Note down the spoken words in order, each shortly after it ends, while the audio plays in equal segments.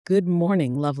Good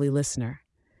morning, lovely listener.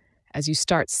 As you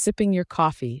start sipping your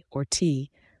coffee or tea,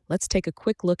 let's take a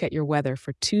quick look at your weather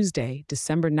for Tuesday,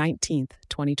 December 19th,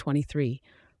 2023,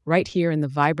 right here in the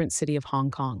vibrant city of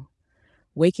Hong Kong.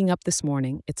 Waking up this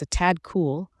morning, it's a tad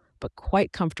cool, but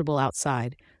quite comfortable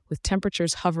outside, with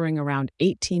temperatures hovering around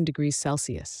 18 degrees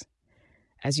Celsius.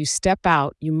 As you step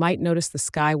out, you might notice the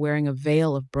sky wearing a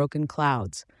veil of broken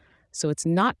clouds, so it's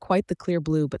not quite the clear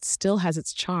blue but still has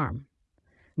its charm.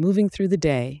 Moving through the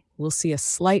day, we'll see a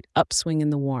slight upswing in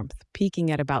the warmth, peaking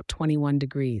at about 21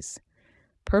 degrees.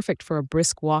 Perfect for a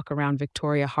brisk walk around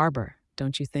Victoria Harbor,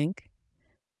 don't you think?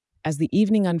 As the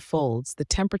evening unfolds, the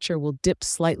temperature will dip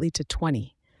slightly to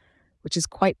 20, which is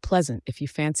quite pleasant if you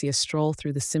fancy a stroll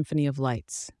through the symphony of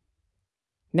lights.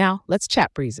 Now, let's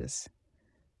chat breezes.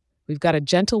 We've got a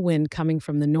gentle wind coming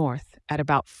from the north at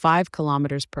about 5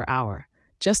 kilometers per hour,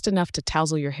 just enough to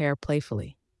tousle your hair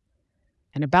playfully.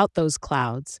 And about those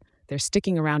clouds, they're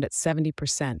sticking around at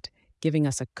 70%, giving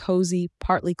us a cozy,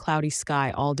 partly cloudy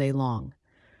sky all day long.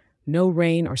 No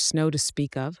rain or snow to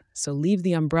speak of, so leave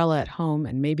the umbrella at home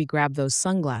and maybe grab those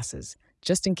sunglasses,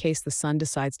 just in case the sun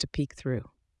decides to peek through.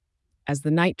 As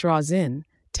the night draws in,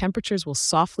 temperatures will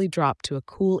softly drop to a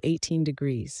cool 18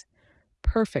 degrees,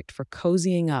 perfect for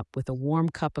cozying up with a warm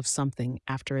cup of something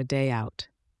after a day out.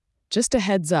 Just a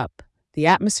heads up, the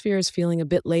atmosphere is feeling a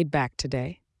bit laid back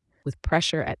today, with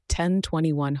pressure at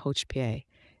 1021 HPA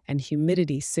and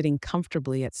humidity sitting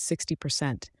comfortably at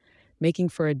 60%, making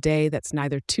for a day that's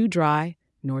neither too dry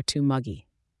nor too muggy.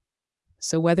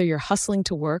 So whether you're hustling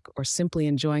to work or simply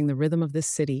enjoying the rhythm of this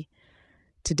city,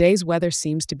 today's weather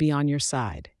seems to be on your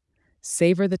side.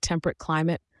 Savor the temperate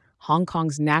climate, Hong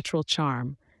Kong's natural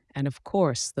charm, and of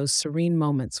course, those serene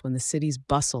moments when the city's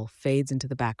bustle fades into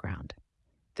the background.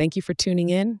 Thank you for tuning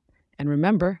in, and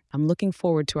remember, I'm looking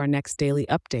forward to our next daily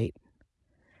update.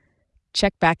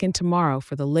 Check back in tomorrow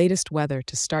for the latest weather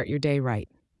to start your day right.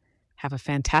 Have a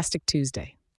fantastic Tuesday.